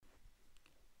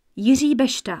Jiří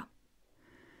Bešta.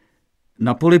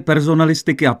 Na poli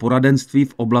personalistiky a poradenství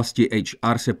v oblasti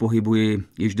HR se pohybuji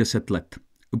již 10 let.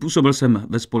 Působil jsem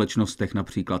ve společnostech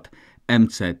například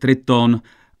MC Triton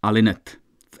a Linet.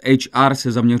 V HR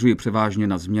se zaměřuji převážně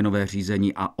na změnové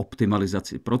řízení a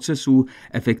optimalizaci procesů,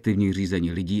 efektivní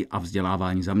řízení lidí a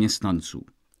vzdělávání zaměstnanců.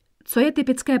 Co je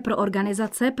typické pro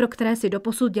organizace, pro které si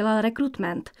doposud dělal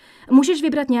rekrutment? Můžeš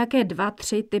vybrat nějaké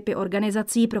 2-3 typy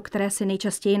organizací, pro které si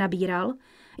nejčastěji nabíral?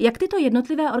 Jak tyto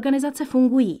jednotlivé organizace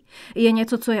fungují? Je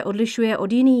něco, co je odlišuje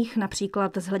od jiných,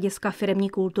 například z hlediska firemní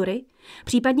kultury?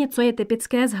 Případně co je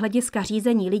typické z hlediska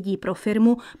řízení lidí pro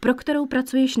firmu, pro kterou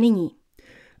pracuješ nyní?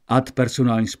 Ad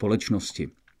personální společnosti.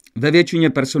 Ve většině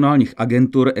personálních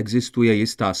agentur existuje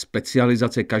jistá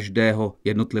specializace každého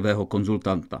jednotlivého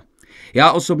konzultanta.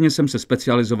 Já osobně jsem se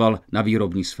specializoval na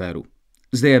výrobní sféru.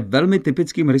 Zde je velmi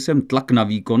typickým rysem tlak na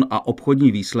výkon a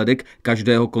obchodní výsledek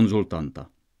každého konzultanta.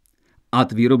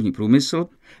 Ad výrobní průmysl,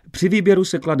 při výběru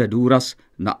se klade důraz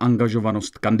na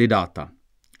angažovanost kandidáta.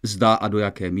 Zda a do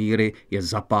jaké míry je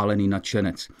zapálený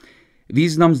nadšenec.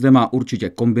 Význam zde má určitě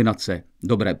kombinace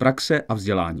dobré praxe a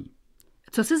vzdělání.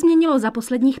 Co se změnilo za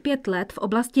posledních 5 let v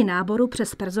oblasti náboru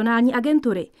přes personální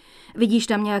agentury? Vidíš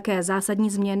tam nějaké zásadní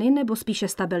změny nebo spíše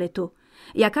stabilitu?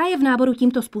 Jaká je v náboru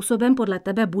tímto způsobem podle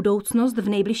tebe budoucnost v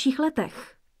nejbližších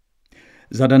letech?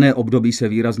 Za dané období se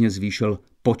výrazně zvýšil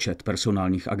počet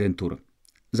personálních agentur.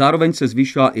 Zároveň se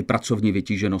zvýšila i pracovní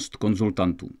vytíženost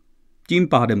konzultantů. Tím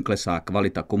pádem klesá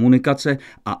kvalita komunikace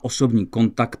a osobní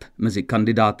kontakt mezi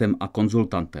kandidátem a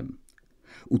konzultantem.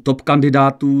 U top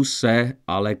kandidátů se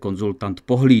ale konzultant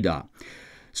pohlídá.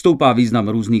 Stoupá význam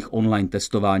různých online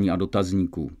testování a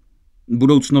dotazníků.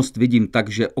 Budoucnost vidím tak,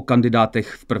 že o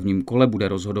kandidátech v prvním kole bude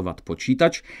rozhodovat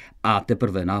počítač a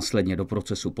teprve následně do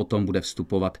procesu potom bude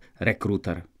vstupovat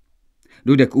rekruter.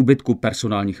 Dojde k úbytku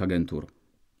personálních agentur.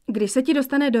 Když se ti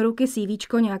dostane do ruky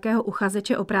CVčko nějakého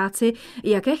uchazeče o práci,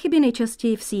 jaké chyby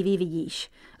nejčastěji v CV vidíš?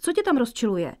 Co tě tam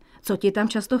rozčiluje? Co ti tam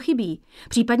často chybí?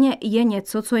 Případně je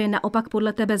něco, co je naopak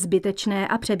podle tebe zbytečné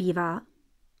a přebývá?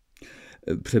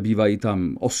 Přebývají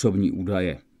tam osobní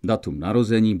údaje. Datum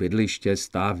narození, bydliště,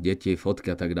 stav, děti,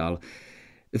 fotky a tak dále.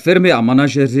 Firmy a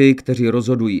manažeři, kteří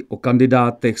rozhodují o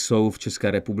kandidátech, jsou v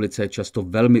České republice často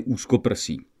velmi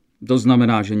úzkoprsí. To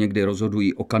znamená, že někdy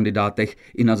rozhodují o kandidátech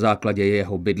i na základě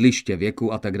jeho bydliště,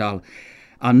 věku a tak dále.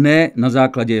 A ne na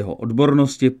základě jeho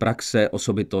odbornosti, praxe,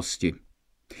 osobitosti.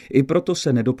 I proto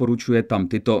se nedoporučuje tam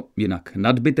tyto jinak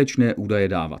nadbytečné údaje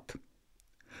dávat.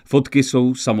 Fotky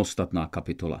jsou samostatná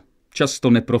kapitola, často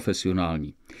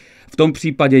neprofesionální. V tom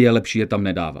případě je lepší je tam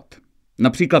nedávat.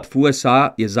 Například v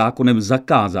USA je zákonem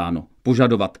zakázáno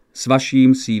požadovat s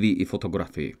vaším CV i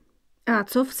fotografii. A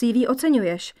co v CV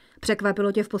oceňuješ?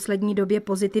 Překvapilo tě v poslední době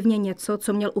pozitivně něco,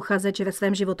 co měl uchazeč ve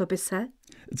svém životopise?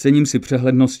 Cením si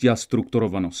přehlednosti a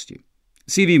strukturovanosti.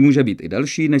 CV může být i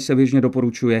delší, než se běžně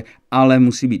doporučuje, ale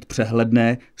musí být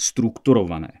přehledné,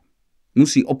 strukturované.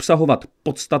 Musí obsahovat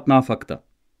podstatná fakta.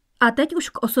 A teď už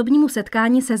k osobnímu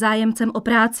setkání se zájemcem o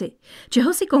práci.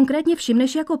 Čeho si konkrétně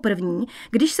všimneš jako první,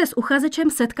 když se s uchazečem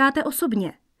setkáte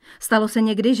osobně? Stalo se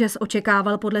někdy, že jsi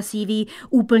očekával podle CV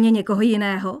úplně někoho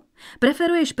jiného?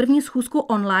 Preferuješ první schůzku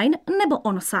online nebo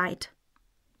on-site?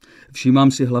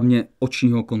 Všímám si hlavně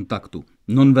očního kontaktu,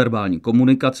 nonverbální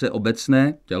komunikace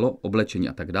obecné, tělo, oblečení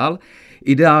a tak dál.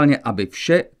 Ideálně, aby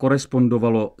vše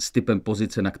korespondovalo s typem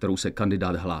pozice, na kterou se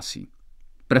kandidát hlásí.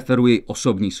 Preferuji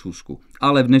osobní schůzku,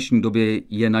 ale v dnešní době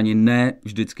je na ní ne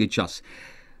vždycky čas.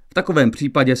 V takovém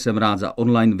případě jsem rád za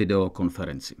online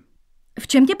videokonferenci. V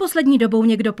čem tě poslední dobou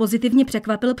někdo pozitivně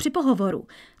překvapil při pohovoru?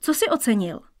 Co jsi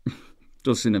ocenil?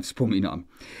 To si nevzpomínám.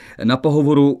 Na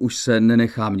pohovoru už se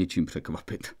nenechám ničím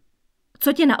překvapit.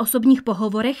 Co tě na osobních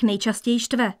pohovorech nejčastěji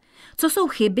štve? Co jsou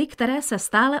chyby, které se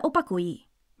stále opakují?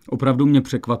 Opravdu mě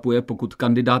překvapuje, pokud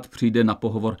kandidát přijde na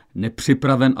pohovor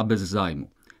nepřipraven a bez zájmu.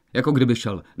 Jako kdyby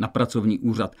šel na pracovní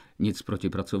úřad, nic proti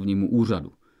pracovnímu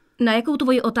úřadu. Na jakou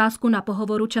tvoji otázku na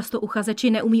pohovoru často uchazeči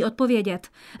neumí odpovědět?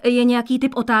 Je nějaký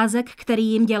typ otázek, který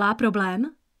jim dělá problém?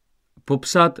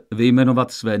 Popsat,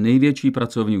 vyjmenovat své největší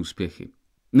pracovní úspěchy.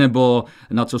 Nebo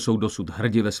na co jsou dosud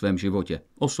hrdi ve svém životě.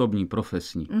 Osobní,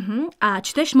 profesní. A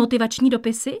čteš motivační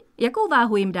dopisy? Jakou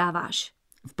váhu jim dáváš?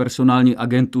 V personální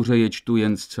agentuře je čtu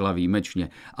jen zcela výjimečně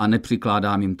a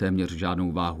nepřikládám jim téměř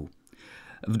žádnou váhu.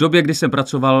 V době, kdy jsem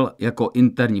pracoval jako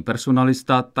interní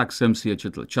personalista, tak jsem si je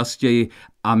četl častěji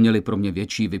a měli pro mě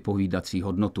větší vypovídací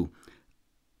hodnotu.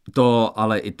 To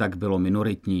ale i tak bylo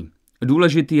minoritní.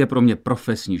 Důležitý je pro mě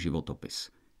profesní životopis.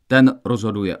 Ten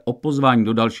rozhoduje o pozvání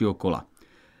do dalšího kola.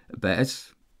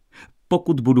 PS.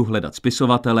 Pokud budu hledat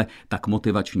spisovatele, tak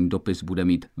motivační dopis bude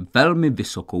mít velmi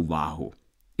vysokou váhu.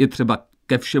 Je třeba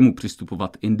ke všemu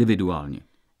přistupovat individuálně.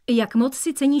 Jak moc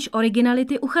si ceníš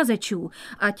originality uchazečů,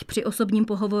 ať při osobním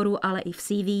pohovoru, ale i v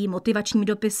CV, motivačním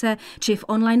dopise či v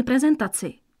online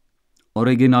prezentaci?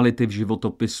 Originality v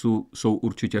životopisu jsou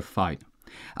určitě fajn,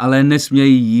 ale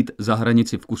nesmějí jít za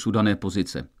hranici vkusu dané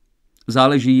pozice.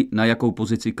 Záleží, na jakou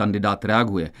pozici kandidát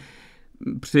reaguje.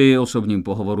 Při osobním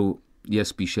pohovoru je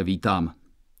spíše vítám.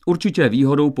 Určitě je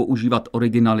výhodou používat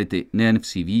originality nejen v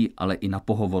CV, ale i na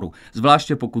pohovoru,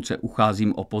 zvláště pokud se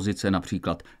ucházím o pozice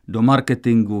například do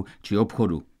marketingu či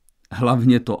obchodu.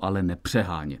 Hlavně to ale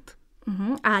nepřehánět.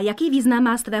 A jaký význam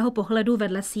má z tvého pohledu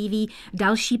vedle CV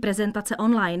další prezentace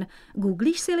online?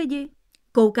 Googlíš si lidi?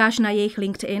 Koukáš na jejich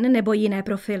LinkedIn nebo jiné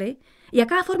profily?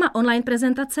 Jaká forma online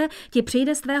prezentace ti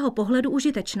přijde z tvého pohledu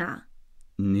užitečná?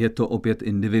 Je to opět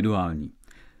individuální.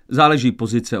 Záleží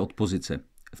pozice od pozice.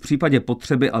 V případě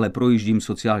potřeby ale projíždím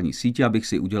sociální sítě, abych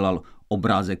si udělal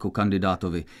obrázek o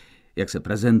kandidátovi, jak se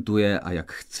prezentuje a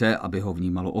jak chce, aby ho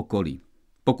vnímalo okolí.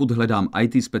 Pokud hledám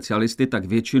IT specialisty, tak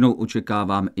většinou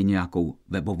očekávám i nějakou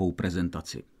webovou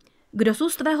prezentaci. Kdo jsou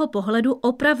z tvého pohledu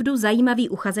opravdu zajímaví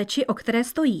uchazeči, o které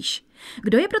stojíš?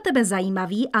 Kdo je pro tebe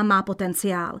zajímavý a má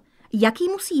potenciál? Jaký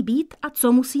musí být a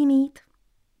co musí mít?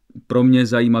 Pro mě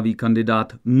zajímavý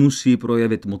kandidát musí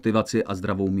projevit motivaci a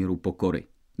zdravou míru pokory.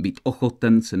 Být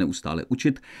ochoten se neustále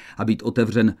učit a být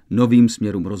otevřen novým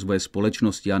směrům rozvoje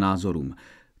společnosti a názorům.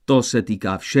 To se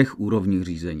týká všech úrovní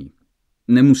řízení.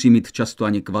 Nemusí mít často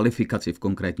ani kvalifikaci v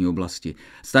konkrétní oblasti.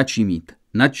 Stačí mít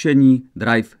nadšení,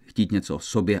 drive, chtít něco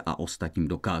sobě a ostatním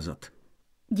dokázat.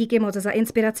 Díky moc za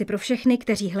inspiraci pro všechny,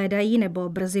 kteří hledají nebo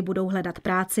brzy budou hledat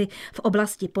práci v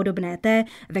oblasti podobné té,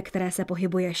 ve které se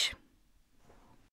pohybuješ.